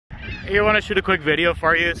I want to shoot a quick video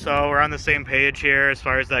for you, so we're on the same page here as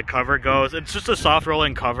far as that cover goes. It's just a soft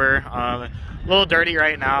rolling cover, a little dirty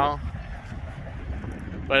right now,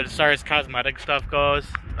 but as far as cosmetic stuff goes,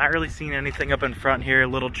 not really seeing anything up in front here. A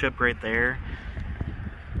little chip right there.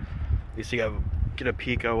 At least you gotta get a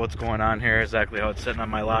peek of what's going on here, exactly how it's sitting on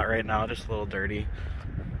my lot right now, just a little dirty.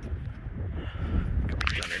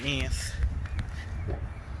 Underneath. You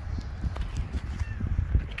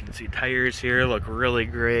can see tires here look really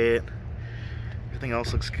great. Everything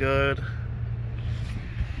else looks good. Look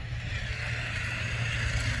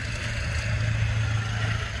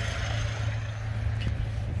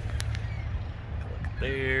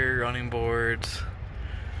there, running boards.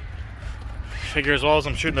 Figure as well as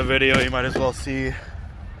I'm shooting the video, you might as well see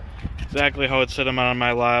exactly how it's sitting on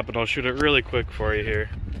my lap, but I'll shoot it really quick for you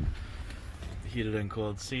here. Heated and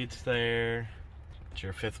cooled seats there. Got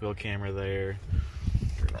your fifth wheel camera there.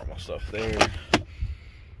 Your normal stuff there.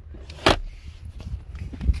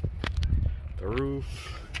 The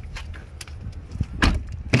roof.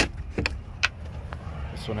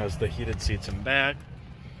 This one has the heated seats in back.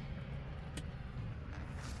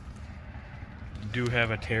 Do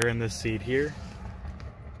have a tear in this seat here.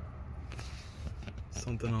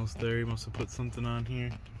 Something else there, you must have put something on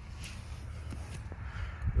here.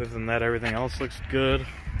 Other than that, everything else looks good.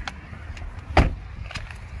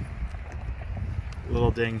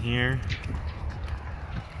 Little ding here.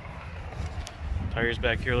 Tires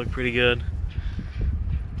back here look pretty good.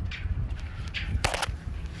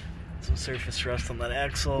 Some surface rust on that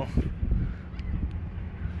axle.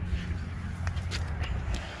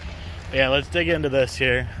 Yeah, let's dig into this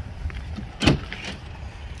here.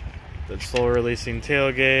 That slow releasing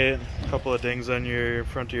tailgate. A couple of dings on your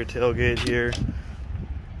front of your tailgate here.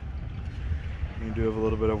 You do have a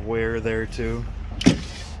little bit of wear there too.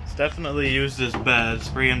 It's definitely used as bed.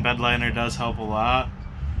 Spray and bed liner does help a lot.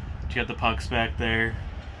 You got the pucks back there.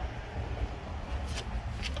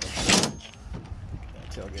 That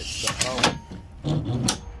tailgate stuff out.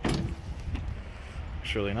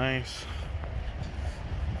 Looks really nice.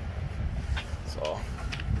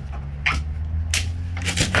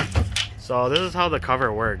 So this is how the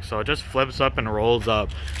cover works. So it just flips up and rolls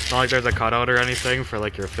up. It's not like there's a cutout or anything for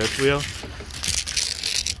like your fifth wheel.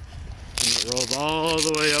 And it rolls all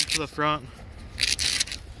the way up to the front.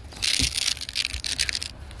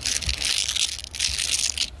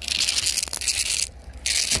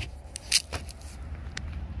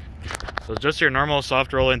 So it's just your normal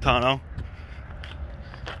soft rolling tonneau.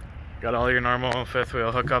 Got all your normal fifth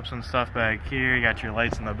wheel hookups and stuff back here. You got your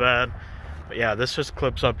lights in the bed. But yeah, this just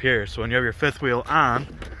clips up here. So when you have your fifth wheel on,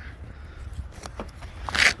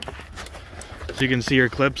 so you can see your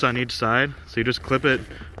clips on each side. So you just clip it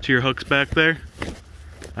to your hooks back there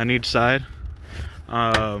on each side.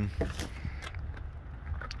 And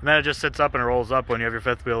then it just sits up and rolls up when you have your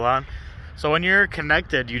fifth wheel on. So when you're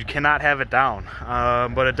connected, you cannot have it down.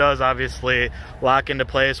 But it does obviously lock into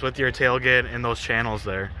place with your tailgate in those channels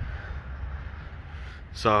there.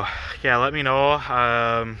 So yeah, let me know,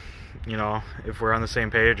 you know, if we're on the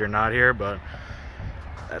same page or not here, but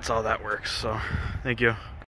that's how that works. So thank you.